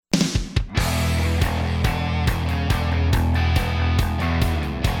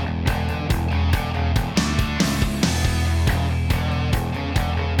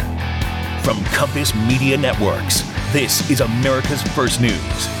greatest media networks. This is America's First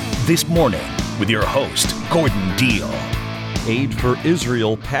News. This morning with your host, Gordon Deal. Aid for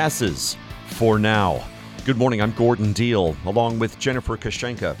Israel passes for now. Good morning, I'm Gordon Deal, along with Jennifer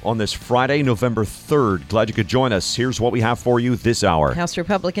Kashenka on this Friday, November 3rd. Glad you could join us. Here's what we have for you this hour. House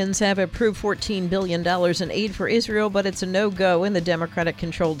Republicans have approved $14 billion in aid for Israel, but it's a no-go in the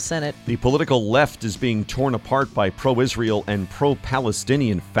Democratic-controlled Senate. The political left is being torn apart by pro-Israel and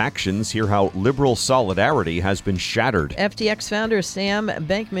pro-Palestinian factions. Hear how liberal solidarity has been shattered. FTX founder Sam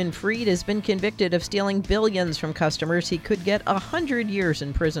Bankman-Fried has been convicted of stealing billions from customers. He could get 100 years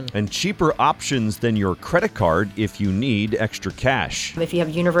in prison. And cheaper options than your credit card if you need extra cash. If you have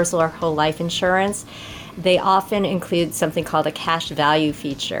universal or whole life insurance, they often include something called a cash value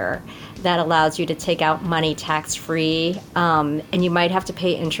feature that allows you to take out money tax-free, and you might have to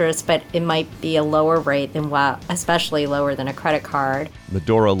pay interest, but it might be a lower rate than especially lower than a credit card.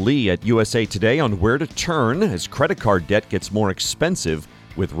 Medora Lee at USA Today on where to turn as credit card debt gets more expensive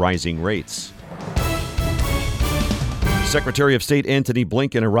with rising rates. Secretary of State Antony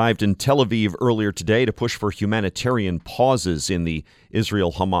Blinken arrived in Tel Aviv earlier today to push for humanitarian pauses in the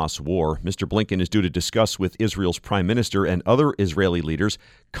Israel-Hamas war. Mr. Blinken is due to discuss with Israel's prime minister and other Israeli leaders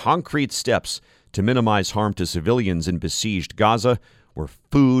concrete steps to minimize harm to civilians in besieged Gaza, where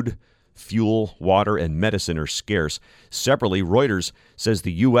food, fuel, water, and medicine are scarce. Separately, Reuters says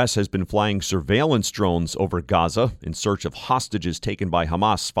the U.S. has been flying surveillance drones over Gaza in search of hostages taken by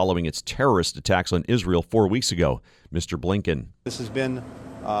Hamas following its terrorist attacks on Israel 4 weeks ago. Mr. Blinken. This has been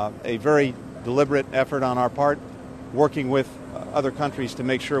a very deliberate effort on our part, working with other countries to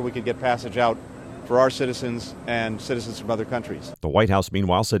make sure we could get passage out for our citizens and citizens from other countries. The White House,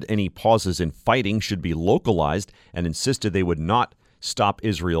 meanwhile, said any pauses in fighting should be localized and insisted they would not stop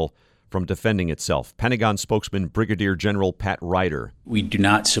Israel from defending itself. Pentagon spokesman Brigadier General Pat Ryder. We do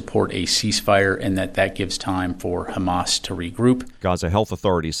not support a ceasefire and that gives time for Hamas to regroup. Gaza health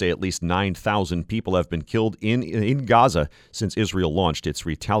authorities say at least 9,000 people have been killed in Gaza since Israel launched its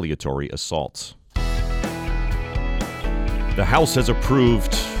retaliatory assaults. The House has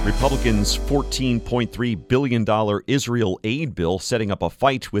approved Republicans' $14.3 billion Israel aid bill, setting up a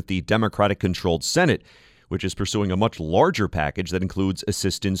fight with the Democratic-controlled Senate, which is pursuing a much larger package that includes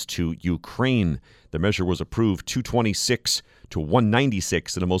assistance to Ukraine. The measure was approved 226 to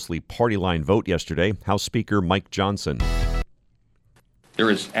 196 in a mostly party-line vote yesterday. House Speaker Mike Johnson. There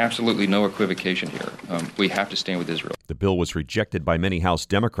is absolutely no equivocation here. We have to stand with Israel. The bill was rejected by many House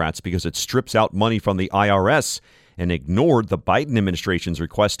Democrats because it strips out money from the IRS and ignored the Biden administration's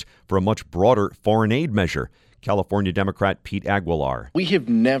request for a much broader foreign aid measure. California Democrat Pete Aguilar. We have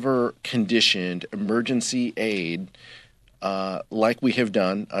never conditioned emergency aid like we have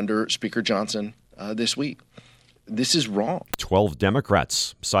done under Speaker Johnson this week. This is wrong. 12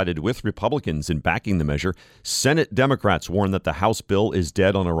 Democrats sided with Republicans in backing the measure. Senate Democrats warn that the House bill is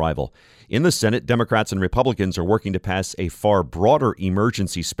dead on arrival. In the Senate, Democrats and Republicans are working to pass a far broader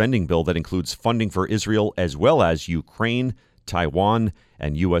emergency spending bill that includes funding for Israel as well as Ukraine, Taiwan,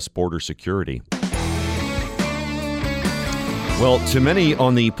 and U.S. border security. Well, to many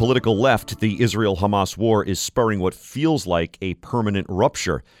on the political left, the Israel-Hamas war is spurring what feels like a permanent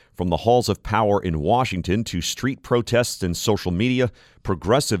rupture. From the halls of power in Washington to street protests and social media,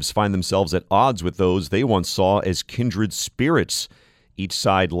 progressives find themselves at odds with those they once saw as kindred spirits, each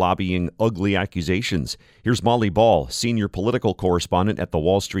side lobbying ugly accusations. Here's Molly Ball, senior political correspondent at the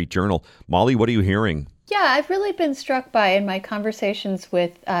Wall Street Journal. Molly, what are you hearing? Yeah, I've really been struck by, in my conversations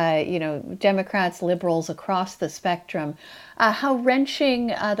with, Democrats, liberals across the spectrum, how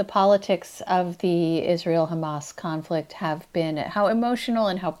wrenching the politics of the Israel-Hamas conflict have been, how emotional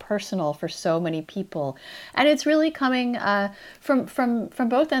and how personal for so many people. And it's really coming from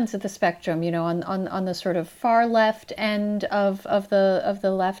both ends of the spectrum, on the sort of far left end of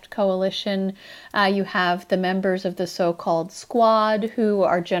the left coalition. You have the members of the so-called Squad, who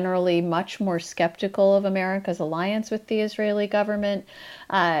are generally much more skeptical of America's alliance with the Israeli government,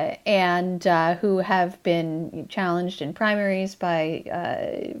 and who have been challenged in primaries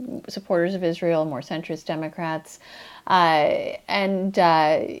by supporters of Israel, more centrist Democrats, and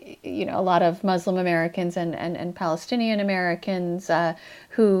a lot of Muslim Americans and Palestinian Americans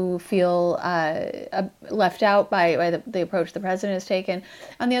who feel left out by the approach the president has taken.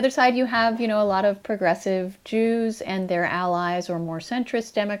 On the other side, you have a lot of progressive Jews and their allies or more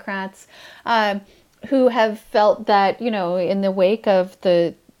centrist Democrats who have felt that in the wake of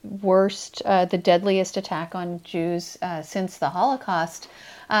the worst, the deadliest attack on Jews since the Holocaust,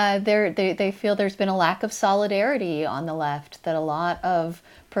 They feel there's been a lack of solidarity on the left, that a lot of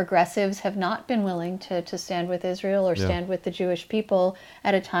progressives have not been willing to stand with Israel or stand with the Jewish people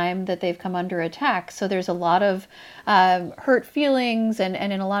at a time that they've come under attack. So there's a lot of hurt feelings, and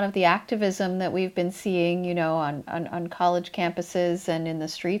in a lot of the activism that we've been seeing, on college campuses and in the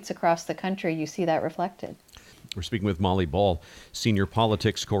streets across the country, you see that reflected. We're speaking with Molly Ball, senior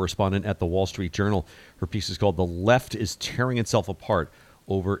politics correspondent at the Wall Street Journal. Her piece is called "The Left is Tearing Itself Apart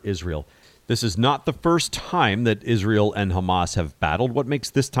Over Israel." This is not the first time that Israel and Hamas have battled. What makes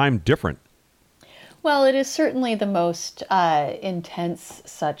this time different? Well, it is certainly the most intense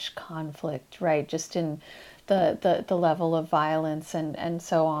such conflict, right? Just in the level of violence and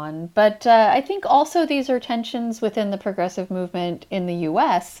so on. But I think also these are tensions within the progressive movement in the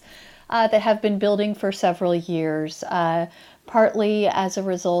U.S. That have been building for several years. Partly as a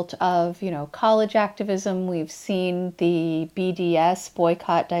result of, college activism. We've seen the BDS,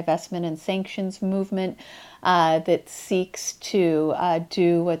 Boycott, Divestment, and Sanctions movement that seeks to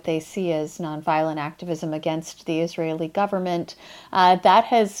do what they see as nonviolent activism against the Israeli government. That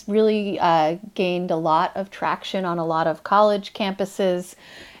has really gained a lot of traction on a lot of college campuses,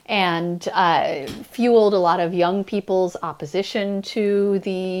 and fueled a lot of young people's opposition to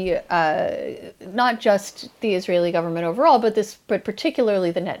the not just the Israeli government overall, but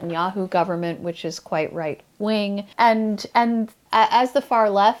particularly the Netanyahu government, which is quite right wing. And as the far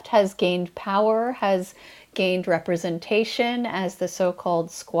left has gained power, has gained representation, as the so-called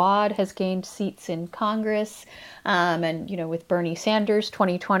squad has gained seats in Congress, and with Bernie Sanders'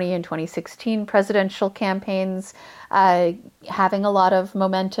 2020 and 2016 presidential campaigns having a lot of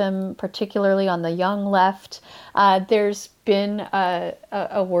momentum, particularly on the young left, there's been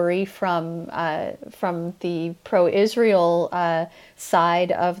a worry from the pro-Israel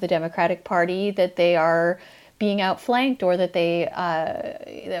side of the Democratic Party that they are being outflanked, or that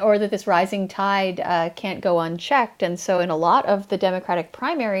this rising tide can't go unchecked. And so in a lot of the Democratic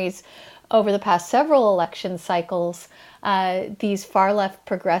primaries over the past several election cycles, these far-left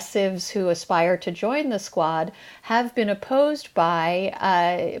progressives who aspire to join the squad have been opposed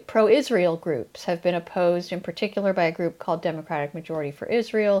by pro-Israel groups, have been opposed in particular by a group called Democratic Majority for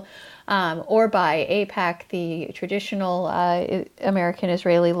Israel, or by AIPAC, the traditional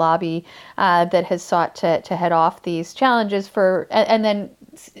American-Israeli lobby that has sought to head off these challenges for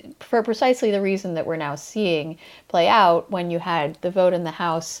precisely the reason that we're now seeing play out when you had the vote in the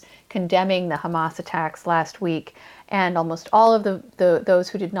House condemning the Hamas attacks last week, and almost all of those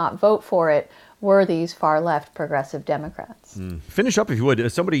who did not vote for it were these far-left progressive Democrats. Finish up, if you would.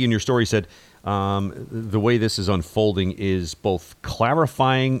 Somebody in your story said the way this is unfolding is both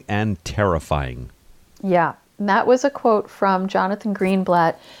clarifying and terrifying. Yeah, and that was a quote from Jonathan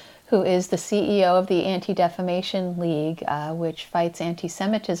Greenblatt, who is the CEO of the Anti-Defamation League, which fights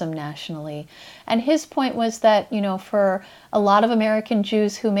anti-Semitism nationally. And his point was that, for a lot of American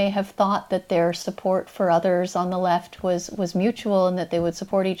Jews who may have thought that their support for others on the left was mutual and that they would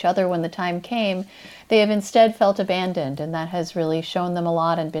support each other when the time came, they have instead felt abandoned, and that has really shown them a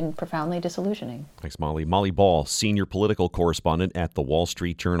lot and been profoundly disillusioning. Thanks, Molly. Molly Ball, senior political correspondent at the Wall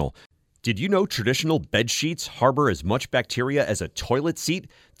Street Journal. Did you know traditional bed sheets harbor as much bacteria as a toilet seat?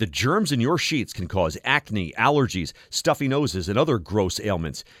 The germs in your sheets can cause acne, allergies, stuffy noses, and other gross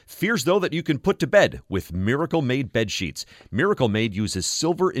ailments. Fears, though, that you can put to bed with Miracle Made bed sheets. Miracle Made uses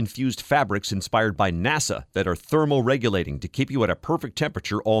silver-infused fabrics inspired by NASA that are thermoregulating to keep you at a perfect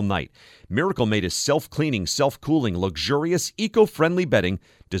temperature all night. Miracle Made is self-cleaning, self-cooling, luxurious, eco-friendly bedding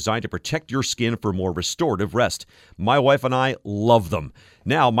designed to protect your skin for more restorative rest. My wife and I love them.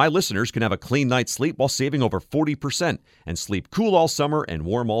 Now, my listeners can have a clean night's sleep while saving over 40% and sleep cool all summer and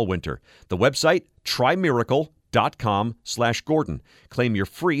warm all winter. The website, trymiracle.com/Gordon. Claim your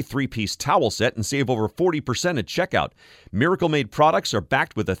free 3-piece towel set and save over 40% at checkout. Miracle Made products are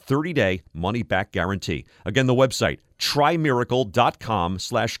backed with a 30-day money-back guarantee. Again, the website,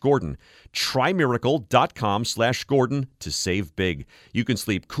 trymiracle.com/Gordon. trymiracle.com/Gordon to save big. You can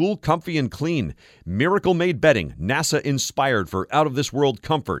sleep cool, comfy, and clean. Miracle Made bedding, NASA inspired for out-of-this-world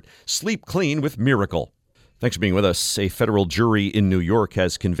comfort. Sleep clean with Miracle. Thanks for being with us. A federal jury in New York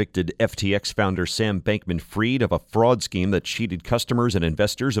has convicted FTX founder Sam Bankman-Fried of a fraud scheme that cheated customers and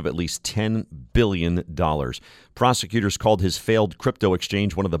investors of at least $10 billion. Prosecutors called his failed crypto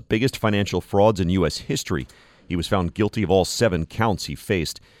exchange one of the biggest financial frauds in U.S. history. He was found guilty of all 7 counts he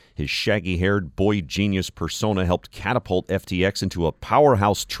faced. His shaggy-haired boy genius persona helped catapult FTX into a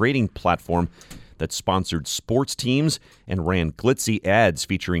powerhouse trading platform that sponsored sports teams and ran glitzy ads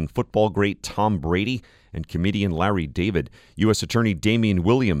featuring football great Tom Brady and comedian Larry David. U.S. Attorney Damian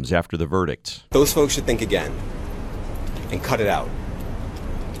Williams after the verdict. Those folks should think again and cut it out.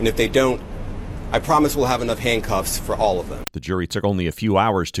 And if they don't, I promise we'll have enough handcuffs for all of them. The jury took only a few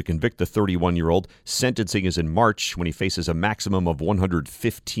hours to convict the 31-year-old. Sentencing is in March, when he faces a maximum of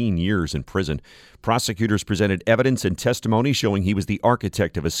 115 years in prison. Prosecutors presented evidence and testimony showing he was the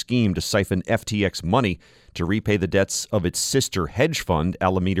architect of a scheme to siphon FTX money to repay the debts of its sister hedge fund,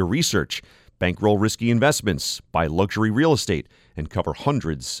 Alameda Research, bankroll risky investments, buy luxury real estate, and cover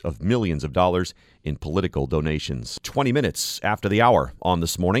hundreds of millions of dollars in political donations. 20 minutes after the hour on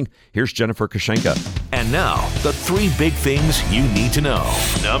This Morning, here's Jennifer Kashenka. And now, the three big things you need to know.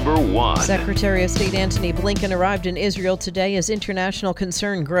 Number one. Secretary of State Antony Blinken arrived in Israel today as international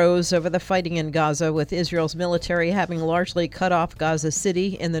concern grows over the fighting in Gaza, with Israel's military having largely cut off Gaza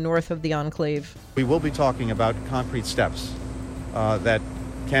City in the north of the enclave. We will be talking about concrete steps that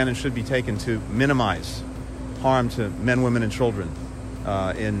can and should be taken to minimize harm to men, women, and children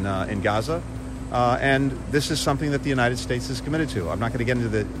in Gaza. And this is something that the United States is committed to. I'm not going to get into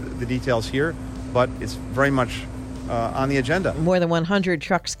the details here, but it's very much on the agenda. More than 100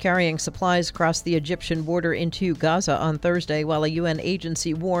 trucks carrying supplies crossed the Egyptian border into Gaza on Thursday, while a UN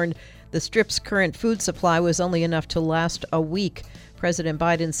agency warned the Strip's current food supply was only enough to last a week. President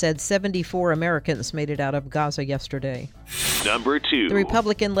Biden said 74 Americans made it out of Gaza yesterday. Number two. The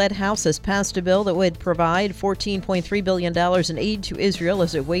Republican-led House has passed a bill that would provide $14.3 billion in aid to Israel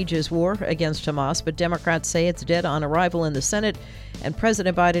as it wages war against Hamas, but Democrats say it's dead on arrival in the Senate, and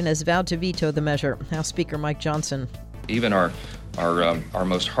President Biden has vowed to veto the measure. House Speaker Mike Johnson. Even our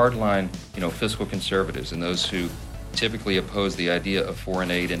most hardline, fiscal conservatives and those who typically oppose the idea of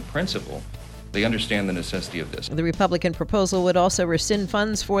foreign aid in principle, they understand the necessity of this. The Republican proposal would also rescind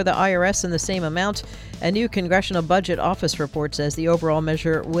funds for the IRS in the same amount. A new Congressional Budget Office report says the overall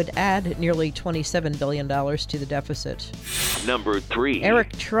measure would add nearly $27 billion to the deficit. Number three.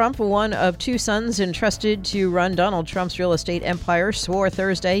 Eric Trump, one of two sons entrusted to run Donald Trump's real estate empire, swore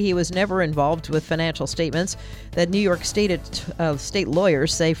Thursday he was never involved with financial statements that New York State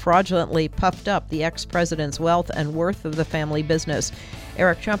lawyers say fraudulently puffed up the ex-president's wealth and worth of the family business.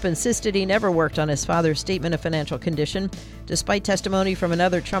 Eric Trump insisted he never worked on his father's statement of financial condition, despite testimony from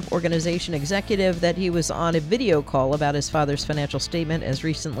another Trump Organization executive that he was on a video call about his father's financial statement as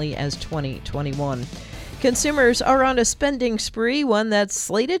recently as 2021. Consumers are on a spending spree, one that's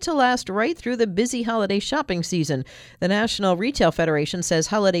slated to last right through the busy holiday shopping season. The National Retail Federation says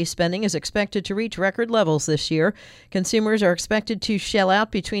holiday spending is expected to reach record levels this year. Consumers are expected to shell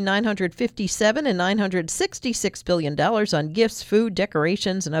out between $957 and $966 billion on gifts, food,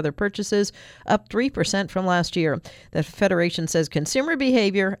 decorations, and other purchases, up 3% from last year. The Federation says consumer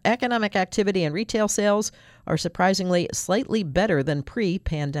behavior, economic activity, and retail sales are surprisingly slightly better than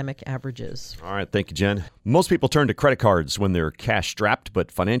pre-pandemic averages. All right, thank you, Jen. Most people turn to credit cards when they're cash-strapped,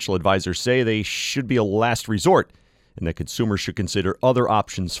 but financial advisors say they should be a last resort and that consumers should consider other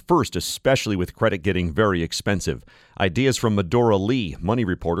options first, especially with credit getting very expensive. Ideas from Medora Lee, money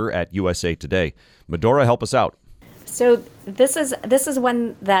reporter at USA Today. Medora, help us out. So this is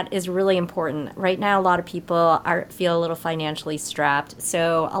one that is really important. Right now, a lot of people feel a little financially strapped.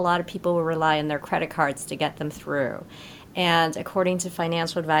 So a lot of people will rely on their credit cards to get them through. And according to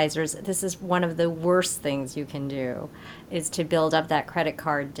financial advisors, this is one of the worst things you can do, is to build up that credit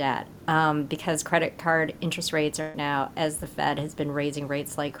card debt. Because credit card interest rates are now, as the Fed has been raising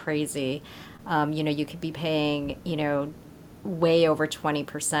rates like crazy, you could be paying, way over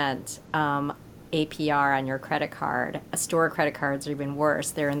 20%. APR on your credit card. Store credit cards are even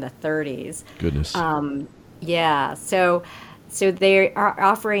worse. They're in the 30s. Goodness. Yeah. So they are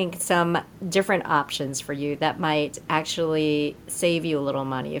offering some different options for you that might actually save you a little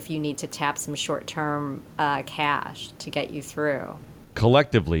money if you need to tap some short-term cash to get you through.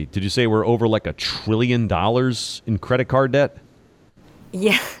 Collectively, did you say we're over like $1 trillion in credit card debt?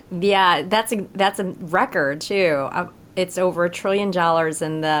 Yeah. That's a record too. It's over $1 trillion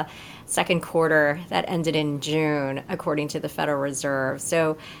in the second quarter that ended in June, according to the Federal Reserve.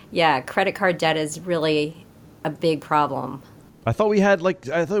 So, yeah, credit card debt is really a big problem. I thought we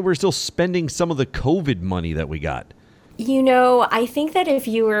were still spending some of the COVID money that we got. I think that if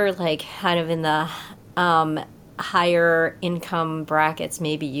you were kind of in the higher income brackets,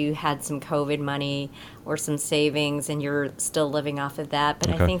 maybe you had some COVID money or some savings and you're still living off of that.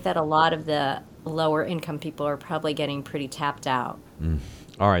 But okay. I think that a lot of the lower income people are probably getting pretty tapped out.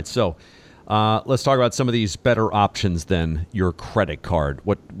 All right, so let's talk about some of these better options than your credit card.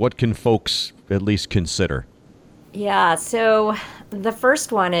 What can folks at least consider? Yeah, so the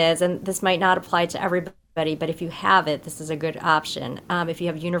first one is, and this might not apply to everybody, but if you have it, this is a good option. If you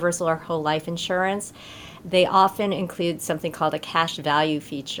have universal or whole life insurance, they often include something called a cash value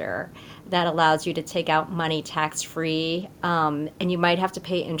feature that allows you to take out money tax-free, and you might have to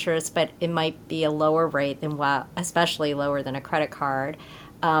pay interest, but it might be a lower rate than especially lower than a credit card.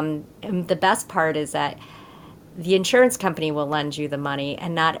 And the best part is that the insurance company will lend you the money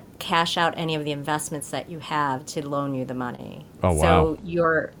and not cash out any of the investments that you have to loan you the money. Oh, wow. So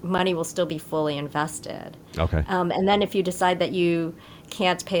your money will still be fully invested. Okay. And then if you decide that you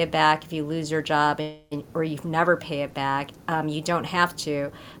can't pay it back, if you lose your job or you never pay it back, you don't have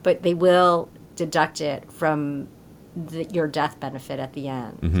to, but they will deduct it from your death benefit at the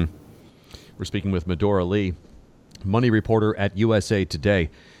end. Mm-hmm. We're speaking with Medora Lee, money reporter at USA Today.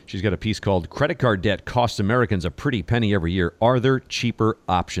 She's got a piece called Credit Card Debt Costs Americans a Pretty Penny Every Year. Are there cheaper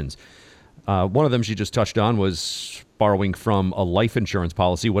options? One of them she just touched on was borrowing from a life insurance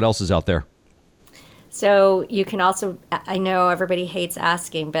policy. What else is out there? So you can also, I know everybody hates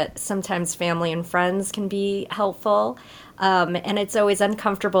asking, but sometimes family and friends can be helpful. And it's always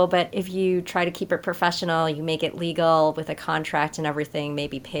uncomfortable, but if you try to keep it professional, you make it legal with a contract and everything,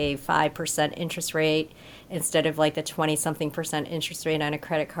 maybe pay 5% interest rate instead of like the 20-something% interest rate on a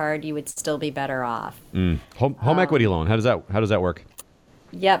credit card, you would still be better off. Home equity loan. How does that work?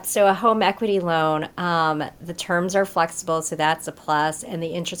 Yep. So a home equity loan, the terms are flexible, so that's a plus, and the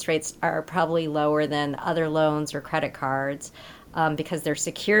interest rates are probably lower than other loans or credit cards because they're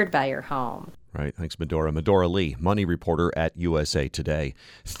secured by your home. Right. Thanks, Medora. Medora Lee, money reporter at USA Today.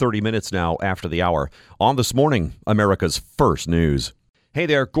 30 minutes now after the hour. On This Morning, America's First News. Hey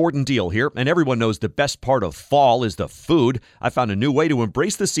there, Gordon Deal here, and everyone knows the best part of fall is the food. I found a new way to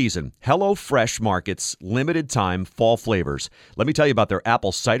embrace the season. HelloFresh Market's limited time fall flavors. Let me tell you about their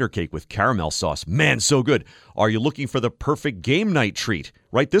apple cider cake with caramel sauce. Man, so good. Are you looking for the perfect game night treat?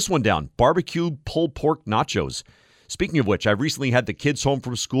 Write this one down. Barbecued pulled pork nachos. Speaking of which, I recently had the kids home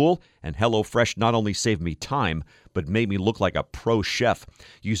from school, and HelloFresh not only saved me time, but made me look like a pro chef.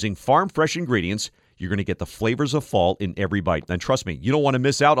 Using farm fresh ingredients, you're going to get the flavors of fall in every bite. And trust me, you don't want to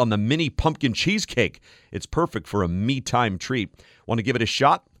miss out on the mini pumpkin cheesecake. It's perfect for a me-time treat. Want to give it a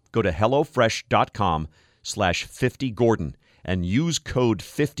shot? Go to HelloFresh.com/50Gordon and use code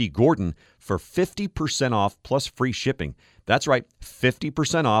 50Gordon for 50% off plus free shipping. That's right,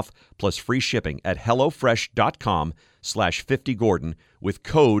 50% off plus free shipping at HelloFresh.com/50Gordon with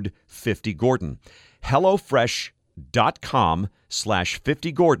code 50Gordon.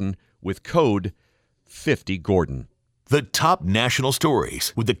 HelloFresh.com/50Gordon with code 50Gordon. The top national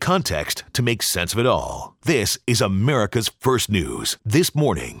stories with the context to make sense of it all. This is America's First News. This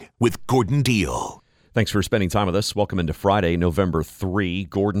Morning with Gordon Deal. Thanks for spending time with us. Welcome into Friday, November 3.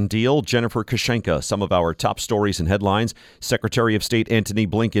 Gordon Deal, Jennifer Kushenka. Some of our top stories and headlines. Secretary of State Antony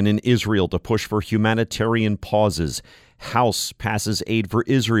Blinken in Israel to push for humanitarian pauses. House passes aid for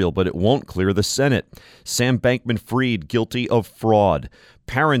Israel, but it won't clear the Senate. Sam Bankman-Fried guilty of fraud.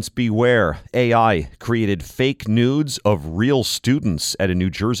 Parents beware. AI created fake nudes of real students at a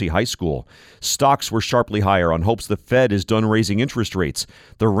New Jersey high school. Stocks were sharply higher on hopes the Fed is done raising interest rates.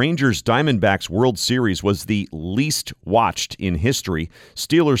 The Rangers-Diamondbacks World Series was the least watched in history.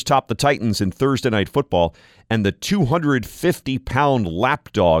 Steelers topped the Titans in Thursday Night Football, and the 250-pound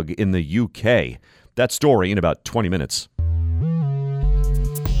lapdog in the UK. That story in about 20 minutes.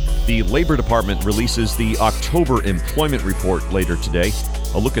 The Labor Department releases the October employment report later today.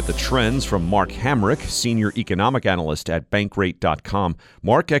 A look at the trends from Mark Hamrick, senior economic analyst at Bankrate.com.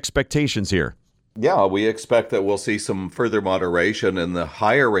 Mark, expectations here. Yeah, we expect that we'll see some further moderation in the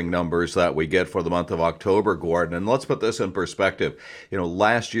hiring numbers that we get for the month of October, Gordon. And let's put this in perspective.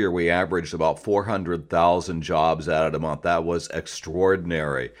 Last year we averaged about 400,000 jobs added a month. That was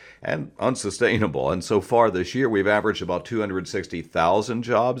extraordinary and unsustainable. And so far this year we've averaged about 260,000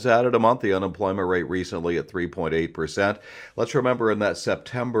 jobs added a month. The unemployment rate recently at 3.8%. Let's remember in that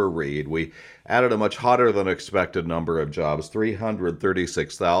September read, we added a much hotter than expected number of jobs,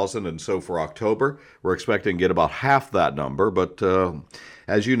 336,000. And so for October, we're expecting to get about half that number. But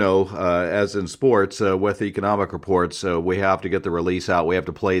as you know, as in sports, with economic reports, we have to get the release out. We have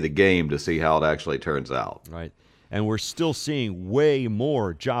to play the game to see how it actually turns out. Right. And we're still seeing way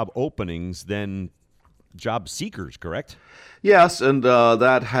more job openings than job seekers, correct? Yes, and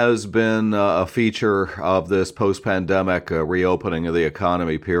that has been a feature of this post-pandemic reopening of the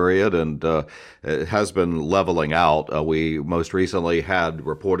economy period, and it has been leveling out. We most recently had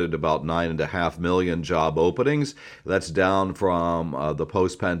reported about 9.5 million job openings. That's down from the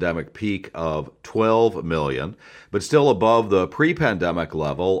post-pandemic peak of 12 million, but still above the pre-pandemic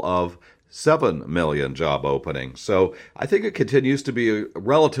level of 7 million job openings. So I think it continues to be,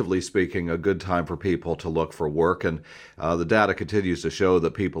 relatively speaking, a good time for people to look for work. And the data continues to show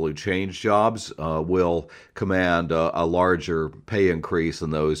that people who change jobs will command a larger pay increase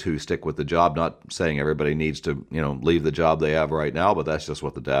than those who stick with the job. Not saying everybody needs to, leave the job they have right now, but that's just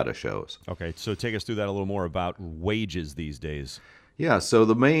what the data shows. Okay, so take us through that a little more about wages these days. Yeah, so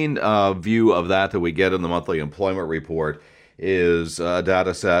the main view of that we get in the monthly employment report is a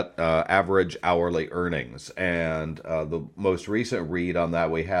data set, average hourly earnings. And the most recent read on that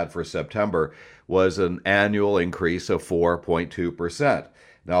we had for September was an annual increase of 4.2%.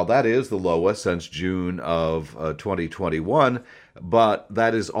 Now, that is the lowest since June of 2021, but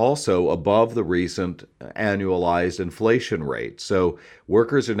that is also above the recent annualized inflation rate. So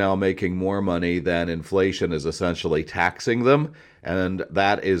workers are now making more money than inflation is essentially taxing them, and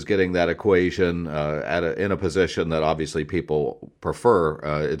that is getting that equation in a position that obviously people prefer.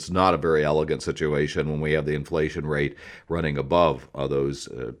 It's not a very elegant situation when we have the inflation rate running above those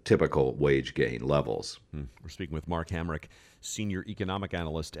typical wage gain levels. We're speaking with Mark Hamrick, Senior Economic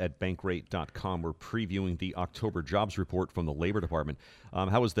Analyst at Bankrate.com. We're previewing the October jobs report from the Labor Department.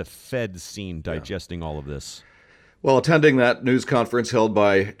 How is the Fed scene digesting all of this? Well, attending that news conference held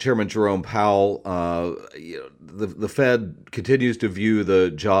by Chairman Jerome Powell, the Fed continues to view the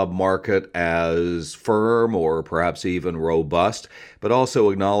job market as firm or perhaps even robust, but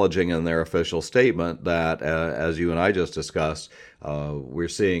also acknowledging in their official statement that, as you and I just discussed, we're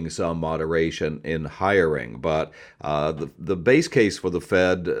seeing some moderation in hiring. But the base case for the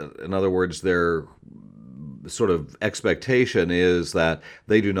Fed, in other words, their sort of expectation is that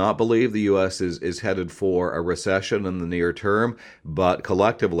they do not believe the U.S. is headed for a recession in the near term, but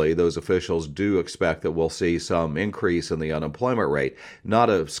collectively those officials do expect that we'll see some increase in the unemployment rate. Not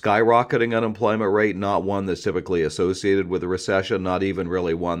a skyrocketing unemployment rate, not one that's typically associated with a recession, not even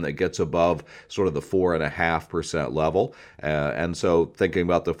really one that gets above sort of the 4.5% level. And so thinking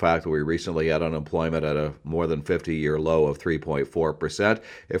about the fact that we recently had unemployment at a more than 50-year low of 3.4%,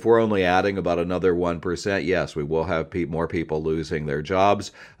 if we're only adding about another 1%, yes, we will have more people losing their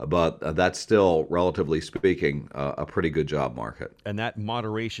jobs, but that's still, relatively speaking, a pretty good job market. And that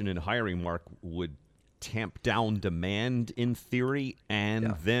moderation in hiring, Mark, would tamp down demand in theory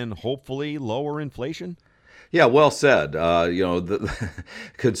and then hopefully lower inflation? Yeah, well said. The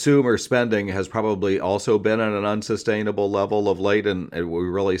consumer spending has probably also been at an unsustainable level of late, and we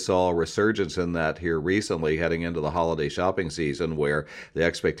really saw a resurgence in that here recently heading into the holiday shopping season, where the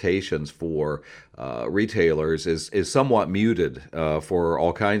expectations for retailers is somewhat muted for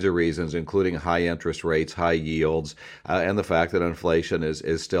all kinds of reasons, including high interest rates, high yields, and the fact that inflation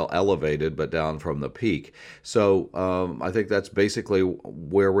is still elevated but down from the peak. So I think that's basically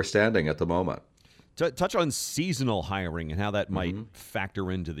where we're standing at the moment. Touch on seasonal hiring and how that might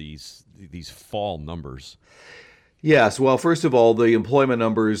factor into these fall numbers. Yes. Well, first of all, the employment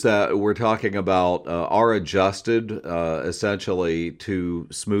numbers that we're talking about are adjusted essentially to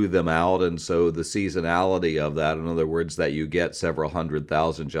smooth them out. And so the seasonality of that, in other words, that you get several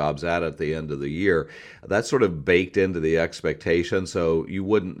 100,000 jobs at the end of the year, that's sort of baked into the expectation. So you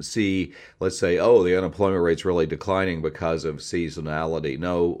wouldn't see, let's say, oh, the unemployment rate's really declining because of seasonality.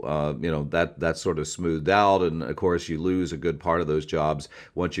 No, that's sort of smoothed out. And of course, you lose a good part of those jobs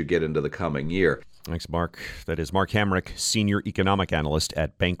once you get into the coming year. Thanks, Mark. That is Mark Hamrick, Senior Economic Analyst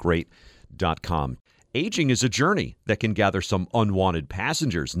at Bankrate.com. Aging is a journey that can gather some unwanted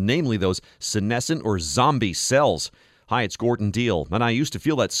passengers, namely those senescent or zombie cells. Hi, it's Gordon Deal, and I used to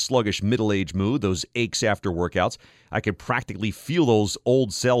feel that sluggish middle-age mood, those aches after workouts. I could practically feel those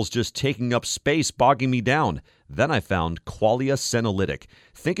old cells just taking up space, bogging me down. Then I found Qualia Senolytic.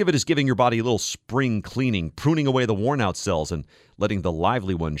 Think of it as giving your body a little spring cleaning, pruning away the worn-out cells and letting the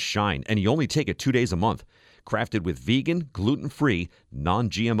lively ones shine. And you only take it 2 days a month. Crafted with vegan, gluten-free,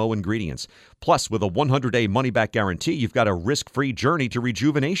 non-GMO ingredients. Plus, with a 100-day money-back guarantee, you've got a risk-free journey to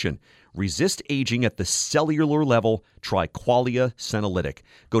rejuvenation. Resist aging at the cellular level. Try Qualia Senolytic.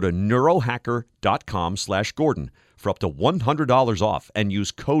 Go to neurohacker.com/Gordon for up to $100 off and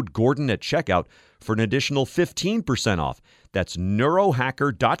use code Gordon at checkout for an additional 15% off. That's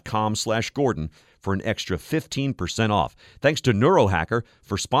neurohacker.com/Gordon for an extra 15% off. Thanks to Neurohacker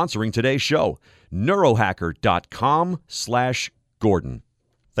for sponsoring today's show. Neurohacker.com/Gordon.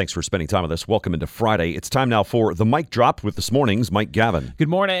 Thanks for spending time with us. Welcome into Friday. It's time now for the Mic Drop with this morning's Mike Gavin. Good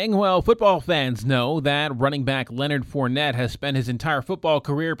morning. Well, football fans know that running back Leonard Fournette has spent his entire football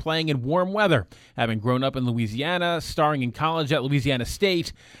career playing in warm weather, having grown up in Louisiana, starring in college at Louisiana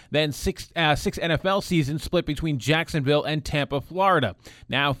State, then six NFL seasons split between Jacksonville and Tampa, Florida.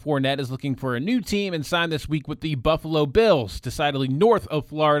 Now Fournette is looking for a new team and signed this week with the Buffalo Bills, decidedly north of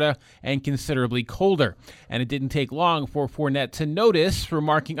Florida and considerably colder. And it didn't take long for Fournette to notice,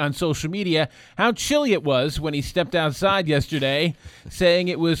 remarking on social media how chilly it was when he stepped outside yesterday, saying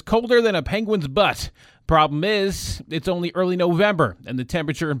it was colder than a penguin's butt. Problem is, it's only early November, and the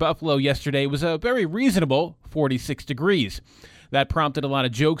temperature in Buffalo yesterday was a very reasonable 46 degrees. That prompted a lot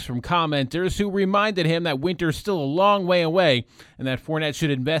of jokes from commenters who reminded him that winter's still a long way away and that Fournette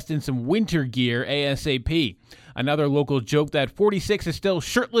should invest in some winter gear ASAP. Another local joke that 46 is still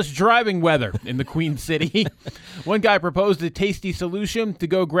shirtless driving weather in the Queen City. One guy proposed a tasty solution to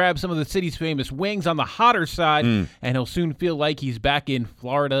go grab some of the city's famous wings on the hotter side, and he'll soon feel like he's back in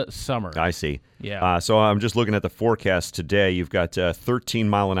Florida summer. I see. Yeah. So I'm just looking at the forecast today. You've got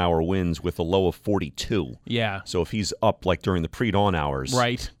 13-mile-an-hour winds with a low of 42. Yeah. So if he's up like during the pre-dawn hours,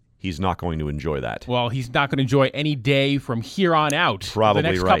 right, he's not going to enjoy that. Well, he's not going to enjoy any day from here on out. Probably the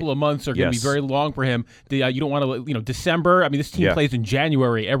next right. couple of months are going to be very long for him. You don't want to, December. I mean, this team plays in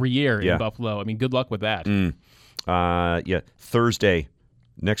January every year in Buffalo. I mean, good luck with that. Thursday,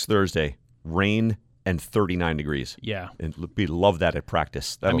 next Thursday, rain and 39 degrees. Yeah. And we love that at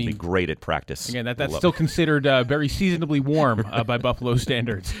practice. That'll be great at practice. Again, that's still considered very seasonably warm by Buffalo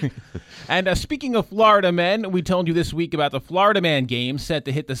standards. And speaking of Florida men, we told you this week about the Florida Man Games set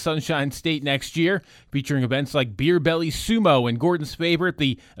to hit the Sunshine State next year, featuring events like Beer Belly Sumo and Gordon's favorite,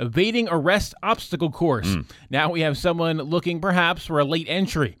 the Evading Arrest Obstacle Course. Now we have someone looking perhaps for a late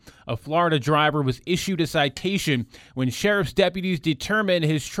entry. A Florida driver was issued a citation when sheriff's deputies determined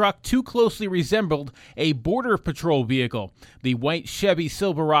his truck too closely resembled a Border Patrol vehicle. The white Chevy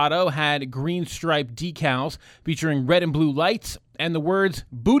Silverado had green striped decals featuring red and blue lights and the words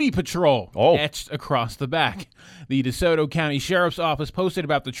Booty Patrol etched across the back. The DeSoto County Sheriff's Office posted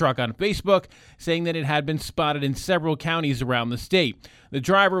about the truck on Facebook, saying that it had been spotted in several counties around the state. The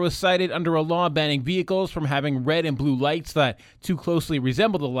driver was cited under a law banning vehicles from having red and blue lights that too closely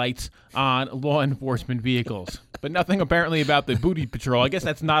resemble the lights on law enforcement vehicles. But nothing apparently about the Booty Patrol. I guess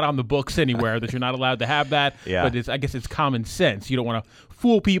that's not on the books anywhere, that you're not allowed to have that. Yeah. But I guess it's common sense. You don't want to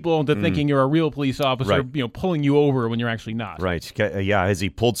fool people into thinking you're a real police officer, pulling you over when you're actually not. Right. Has he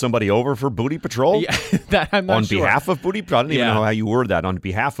pulled somebody over for Booty Patrol? Yeah, that I'm not sure. On behalf of Booty Patrol? I don't even know how you word that. On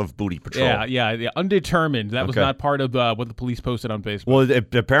behalf of Booty Patrol. Yeah. Undetermined. That was not part of what the police posted on Facebook. Well,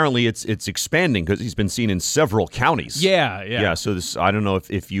 apparently it's expanding because he's been seen in several counties. Yeah. So this, I don't know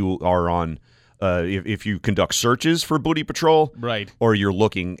if you are on, if you conduct searches for Booty Patrol, right, or you're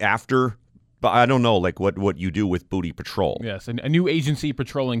looking after. But I don't know, like what you do with Booty Patrol. Yes, a new agency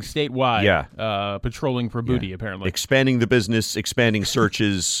patrolling statewide. Yeah. Patrolling for booty, apparently. Expanding the business, expanding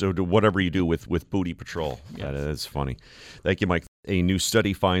searches, so whatever you do with Booty Patrol. Yes. That's funny. Thank you, Mike. A new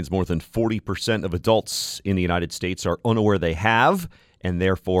study finds more than 40% of adults in the United States are unaware they have and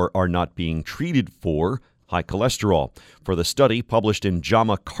therefore are not being treated for high cholesterol. For the study published in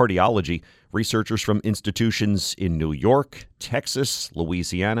JAMA Cardiology, researchers from institutions in New York, Texas,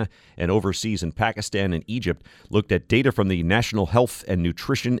 Louisiana, and overseas in Pakistan and Egypt looked at data from the National Health and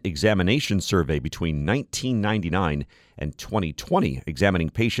Nutrition Examination Survey between 1999 and 2020, examining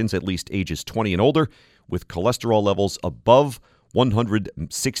patients at least ages 20 and older with cholesterol levels above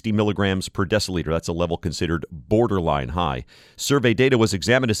 160 milligrams per deciliter. That's a level considered borderline high. Survey data was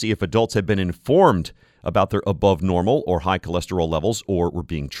examined to see if adults had been informed about their above normal or high cholesterol levels or were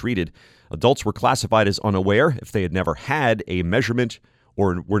being treated. Adults were classified as unaware if they had never had a measurement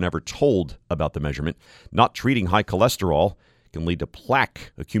or were never told about the measurement. Not treating high cholesterol can lead to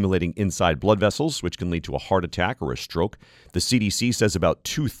plaque accumulating inside blood vessels, which can lead to a heart attack or a stroke. The CDC says about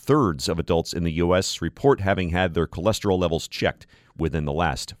 2/3 of adults in the U.S. report having had their cholesterol levels checked within the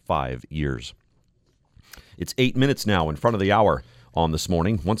last 5 years. It's 8 minutes now in front of the hour on This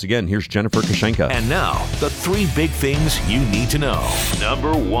Morning. Once again, here's Jennifer Kashenka. And now, the 3 big things you need to know.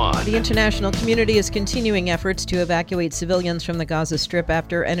 Number 1. The international community is continuing efforts to evacuate civilians from the Gaza Strip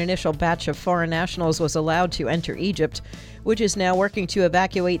after an initial batch of foreign nationals was allowed to enter Egypt, which is now working to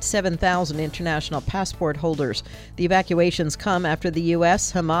evacuate 7,000 international passport holders. The evacuations come after the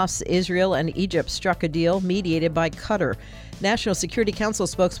U.S., Hamas, Israel, and Egypt struck a deal mediated by Qatar. National Security Council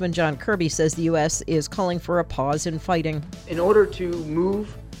spokesman John Kirby says the U.S. is calling for a pause in fighting. In order to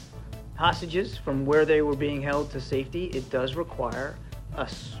move hostages from where they were being held to safety, it does require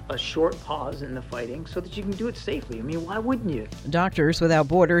a short pause in the fighting so that you can do it safely. I mean, why wouldn't you? Doctors Without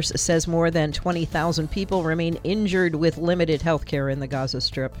Borders says more than 20,000 people remain injured with limited health care in the Gaza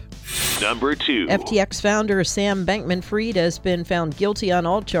Strip. Number 2. FTX founder Sam Bankman-Fried has been found guilty on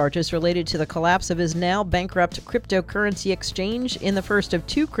all charges related to the collapse of his now bankrupt cryptocurrency exchange in the first of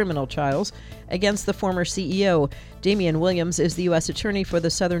 2 criminal trials against the former CEO. Damian Williams is the U.S. Attorney for the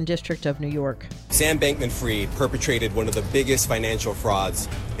Southern District of New York. Sam Bankman-Fried perpetrated one of the biggest financial frauds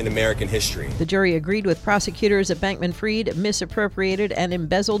in American history. The jury agreed with prosecutors that Bankman-Fried misappropriated and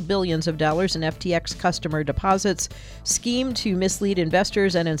embezzled billions of dollars in FTX customer deposits, schemed to mislead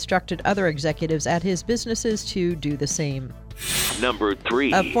investors, and instructed other executives at his businesses to do the same. Number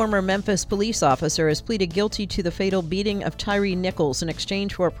 3. A former Memphis police officer has pleaded guilty to the fatal beating of Tyree Nichols in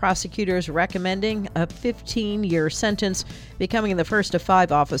exchange for prosecutors recommending a 15-year sentence, becoming the first of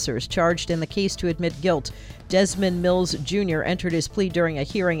 5 officers charged in the case to admit guilt. Desmond Mills Jr. entered his plea during a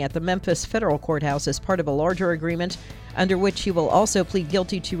hearing at the Memphis federal courthouse as part of a larger agreement, under which he will also plead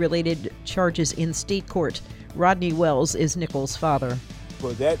guilty to related charges in state court. Rodney Wells is Nichols' father.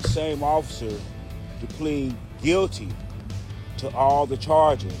 For that same officer to plead guilty to all the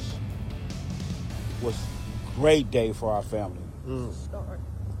charges was a great day for our family. It's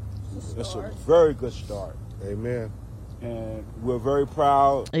a very good start. Amen. And we're very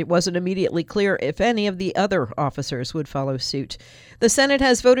proud. It wasn't immediately clear if any of the other officers would follow suit. The Senate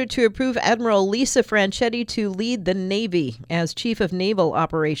has voted to approve Admiral Lisa Franchetti to lead the Navy. As Chief of Naval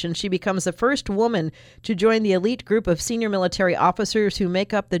Operations, she becomes the first woman to join the elite group of senior military officers who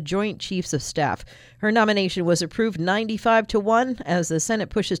make up the Joint Chiefs of Staff. Her nomination was approved 95-1 as the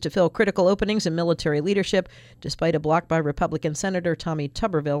Senate pushes to fill critical openings in military leadership, despite a block by Republican Senator Tommy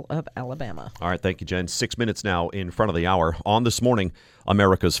Tuberville of Alabama. All right, thank you, Jen. 6 minutes now in front of the hour. On This Morning,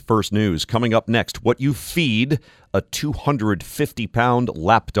 America's First News. Coming up next, what you feed a 250-pound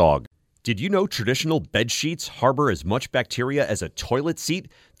lapdog. Did you know traditional bed sheets harbor as much bacteria as a toilet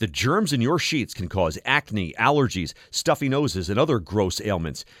seat? The germs in your sheets can cause acne, allergies, stuffy noses, and other gross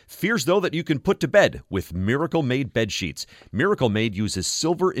ailments. Fears, though, that you can put to bed with Miracle Made bed sheets. Miracle Made uses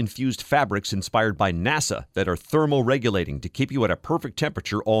silver-infused fabrics inspired by NASA that are thermoregulating to keep you at a perfect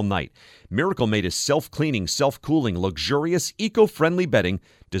temperature all night. Miracle Made is self-cleaning, self-cooling, luxurious, eco-friendly bedding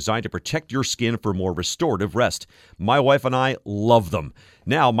designed to protect your skin for more restorative rest. My wife and I love them.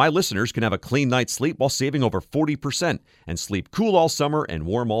 Now, my listeners can have a clean night's sleep while saving over 40% and sleep cool all summer and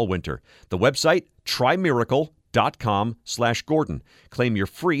warm all winter. The website, trymiracle.com/Gordon. Claim your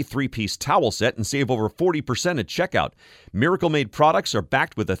free 3-piece towel set and save over 40% at checkout. Miracle Made products are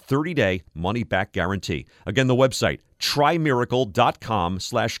backed with a 30-day money-back guarantee. Again, the website,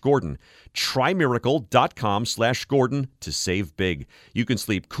 trymiracle.com/Gordon. trymiracle.com/Gordon to save big. You can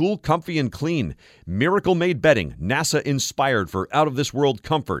sleep cool, comfy, and clean. Miracle Made bedding, NASA inspired for out-of-this-world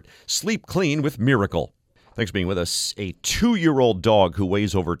comfort. Sleep clean with Miracle. Thanks for being with us. A 2-year-old dog who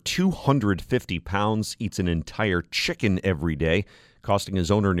weighs over 250 pounds eats an entire chicken every day, costing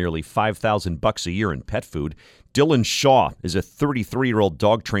his owner nearly $5,000 a year in pet food. Dylan Shaw is a 33-year-old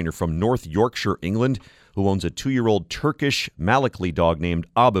dog trainer from North Yorkshire, England, who owns a 2-year-old Turkish Malakli dog named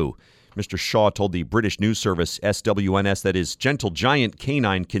Abu. Mr. Shaw told the British news service SWNS that his gentle giant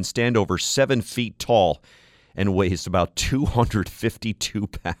canine can stand over 7 feet tall and weighs about 252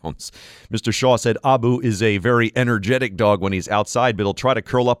 pounds. Mr. Shaw said Abu is a very energetic dog when he's outside, but he'll try to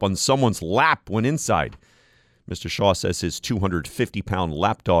curl up on someone's lap when inside. Mr. Shaw says his 250-pound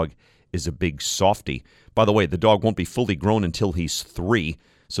lapdog is a big softie. By the way, the dog won't be fully grown until he's 3,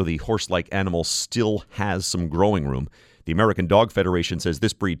 so the horse-like animal still has some growing room. The American Dog Federation says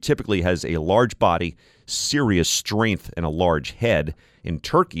this breed typically has a large body, serious strength, and a large head. In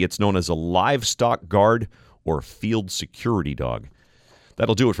Turkey, it's known as a livestock guard or field security dog.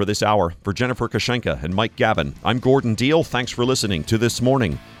 That'll do it for this hour. For Jennifer Kashenka and Mike Gavin, I'm Gordon Deal. Thanks for listening to This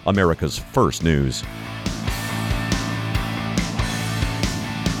Morning, America's First News.